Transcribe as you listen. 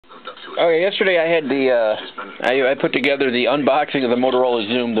Okay, yesterday I had I put together the unboxing of the Motorola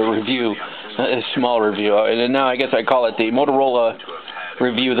Xoom, the review, a small review, and then now I guess I call it the Motorola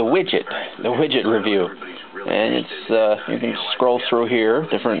review, the widget review. And it's you can scroll through here,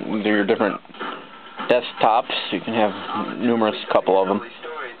 your different desktops. You can have numerous couple of them.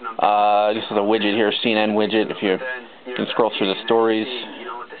 This is a widget here, CNN widget. If you can scroll through the stories,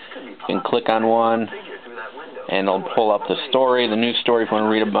 you can click on one, and it'll pull up the story, the news story if you want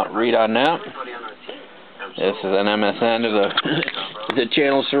to read on that. This is an MSN. There's a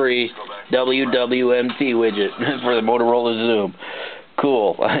Channel 3 WWMT widget for the Motorola Xoom.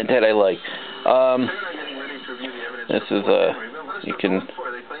 Cool. That I like. This is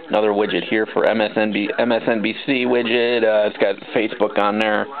another widget here for MSNBC widget. It's got Facebook on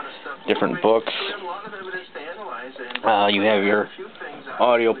there, different books. You have your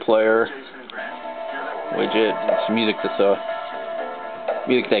audio player widget. It's music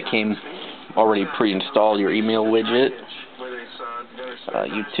that came already pre-installed. Your email widget.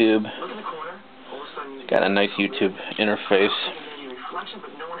 YouTube. Got a nice YouTube interface.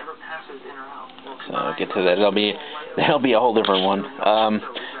 So I'll get to that. That'll be a whole different one.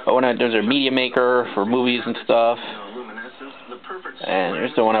 But there's a media maker for movies and stuff. And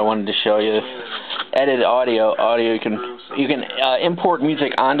here's the one I wanted to show you. Edit audio. You can import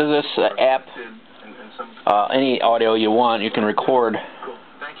music onto this app. Any audio you want, you can record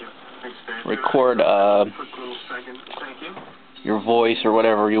your voice or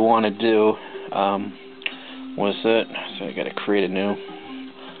whatever you want to do. What's it? So I got to create a new.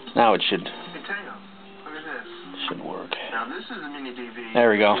 Now it should work. There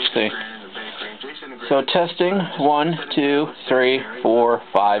we go. See. So testing 1, 2, 3, 4,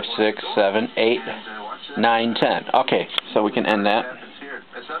 5, 6, 7, 8, 9, 10. Okay, so we can end that.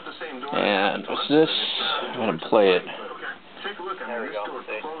 And what's this? I'm gonna play it. There we go.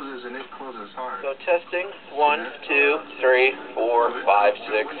 So testing 1, 2, 3, 4, 5,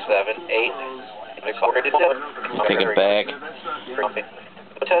 6, 7, 8. Take it back.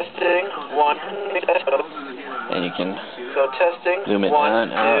 Testing 1. And you can zoom it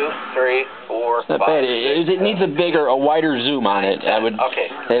on out. 2, 3, 4, it's not 5, bad. It needs a wider zoom on it. I would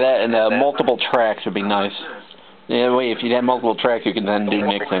say that, and multiple tracks would be nice. Yeah, wait, if you had multiple tracks, you can then do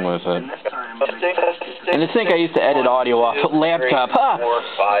mixing with it. And I think I used to edit audio off a laptop. 4,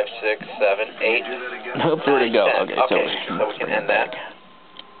 5, 6, 7, 8. Nope, where'd it go? Okay, so we can end that.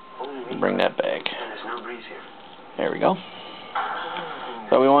 Bring that back. There we go.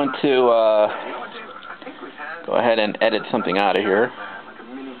 So we want to go ahead and edit something out of here.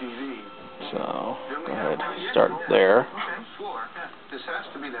 So go ahead, start there.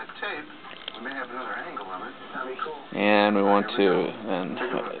 And we want to then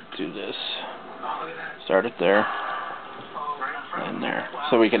do this. Start it there. And there.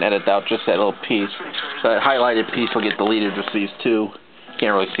 So we can edit out just that little piece. So that highlighted piece will get deleted, just these two.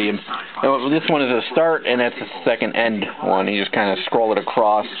 Can't really see them. And this one is a start, and that's the second end one. You just kind of scroll it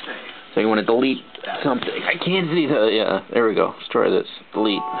across. So you want to delete something. I can't see yeah, there we go. Let's try this.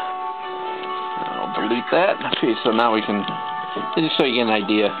 Delete. I'll delete that. Okay, so now we can, just so you get an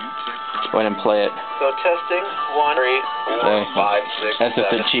idea. Go ahead and play it. So testing 1, 3, 4, 5, 6. That's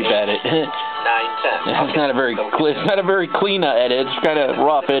just a cheap edit. 9, 10. It's not a very clean edit. It's kind of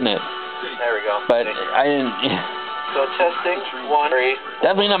rough, isn't it? There we go. But I didn't. So testing 1, 3.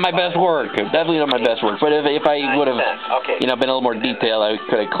 Definitely not my best work. Definitely not my best work. But if I would have, been a little more detailed, I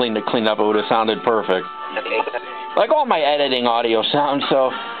could have cleaned up. It would have sounded perfect. Like all my editing audio sounds.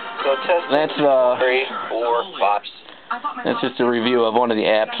 So that's 3, 4, 5. That's just a review of one of the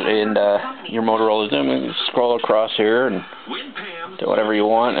apps in your Motorola Xoom. You can scroll across here and do whatever you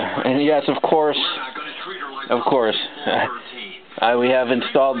want. And yes, of course, we have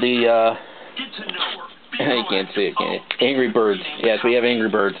installed the. You can't see it, can you? Angry Birds. Yes, we have Angry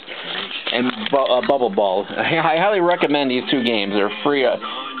Birds and Bubble Ball. I highly recommend these two games. They're free.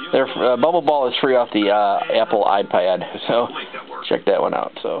 Bubble Ball is free off the Apple iPad, so check that one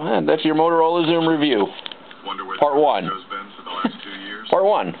out. So that's your Motorola Xoom review. Part 1. Part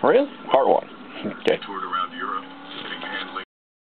 1, really? Part 1. Okay.